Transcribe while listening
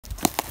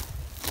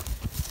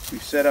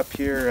We've set up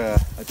here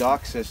a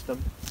dock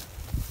system.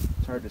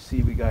 It's hard to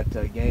see, we got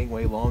a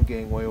gangway, long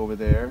gangway over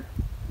there,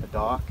 a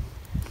dock,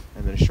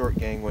 and then a short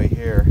gangway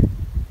here.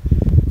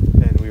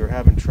 And we were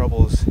having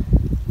troubles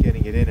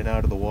getting it in and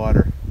out of the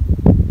water.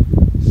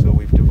 So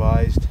we've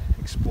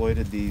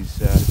exploited these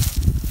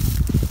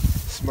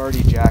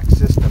Smarte Jack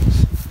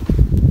systems.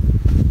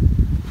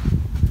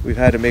 We've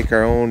had to make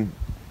our own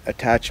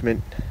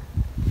attachment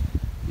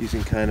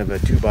using kind of a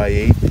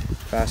 2x8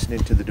 fastened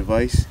into the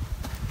device.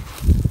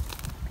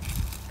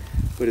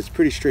 But it's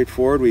pretty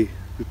straightforward. We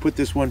put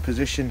this one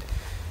positioned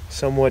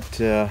somewhat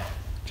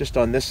just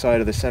on this side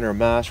of the center of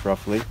mass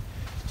roughly,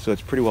 so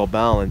it's pretty well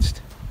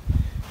balanced.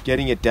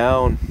 Getting it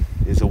down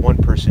is a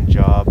one-person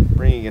job.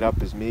 Bringing it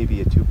up is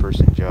maybe a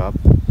two-person job.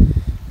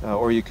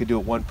 Or you could do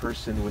it one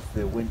person with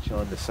the winch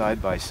on the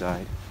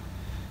side-by-side.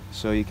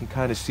 So you can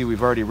kind of see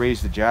we've already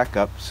raised the jack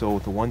up, so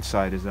the one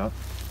side is up.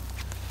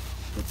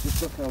 But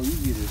just look how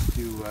easy it is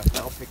to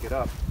now pick it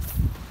up.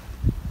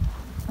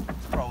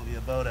 It's probably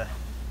about a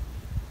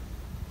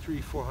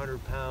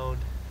 300-400 pound,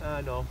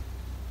 no,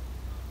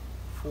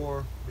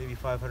 4, maybe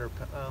 500,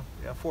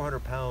 yeah, 400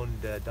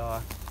 pound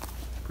dock.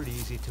 Pretty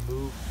easy to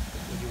move.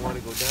 When you want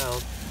to go down,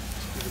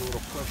 just give it a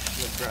little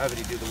push, let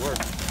gravity do the work.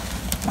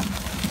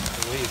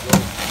 Away you go.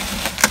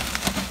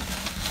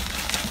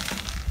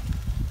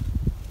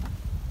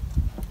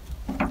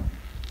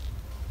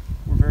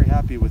 We're very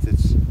happy with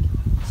its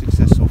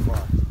success so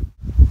far.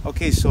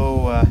 Okay,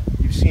 so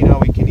you've seen how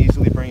we can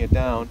easily bring it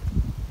down.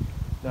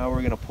 Now we're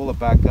going to pull it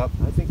back up.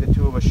 I think the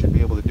two of us should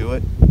be able to do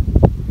it.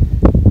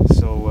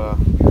 So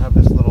we have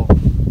this little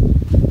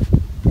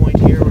point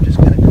here. We're just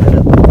going to kind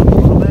of pull a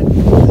little bit.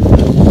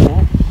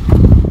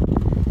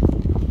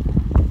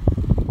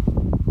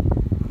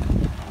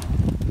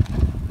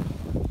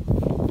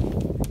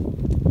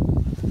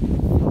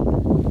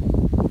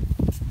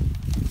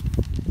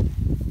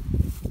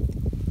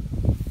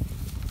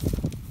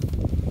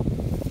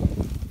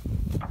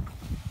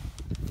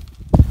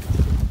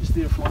 Just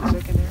leave it for 1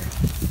 second there.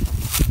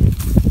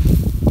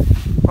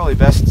 Probably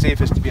best and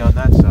safest to be on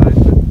that side,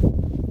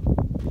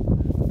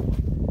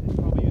 but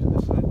probably using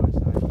this side by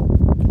side.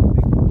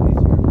 Make it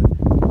easier,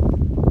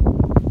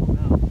 but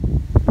now.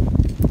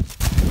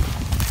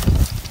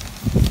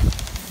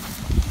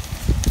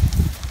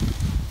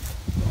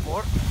 A little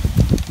more.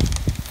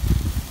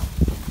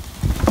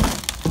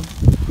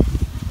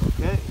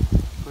 Okay,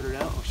 put her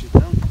down. Oh, she's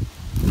down.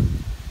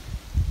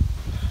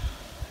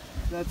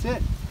 That's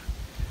it.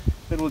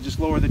 Then we'll just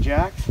lower the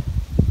jacks.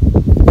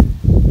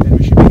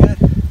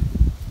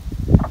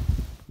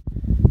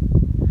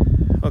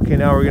 Okay,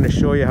 now we're going to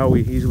show you how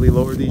we easily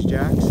lower these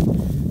jacks,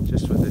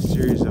 just with a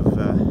series of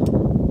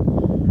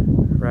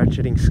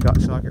ratcheting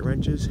socket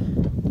wrenches.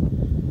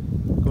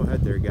 Go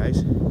ahead there,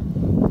 guys.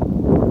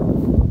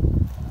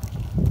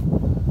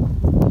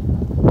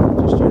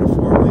 Just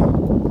uniformly,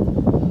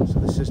 so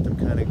the system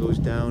kind of goes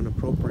down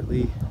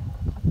appropriately,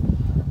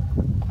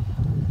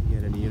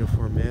 again in a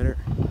uniform manner.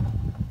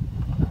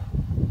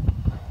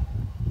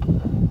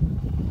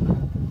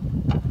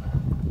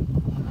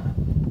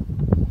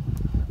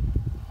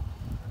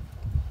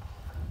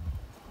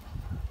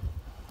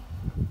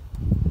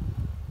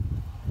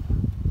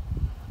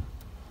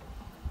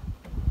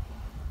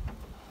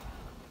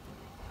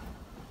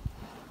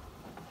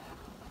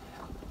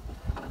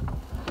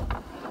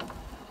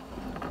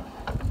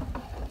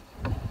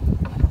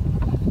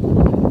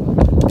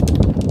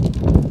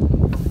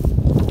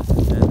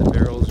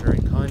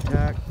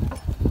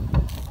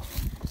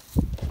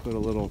 Put a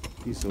little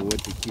piece of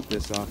wood to keep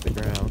this off the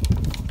ground.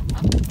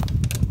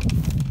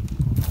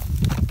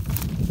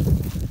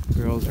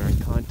 Barrels are in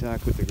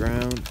contact with the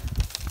ground,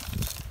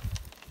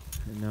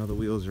 and now the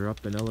wheels are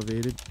up and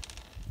elevated,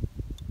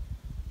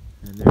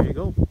 and there you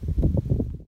go.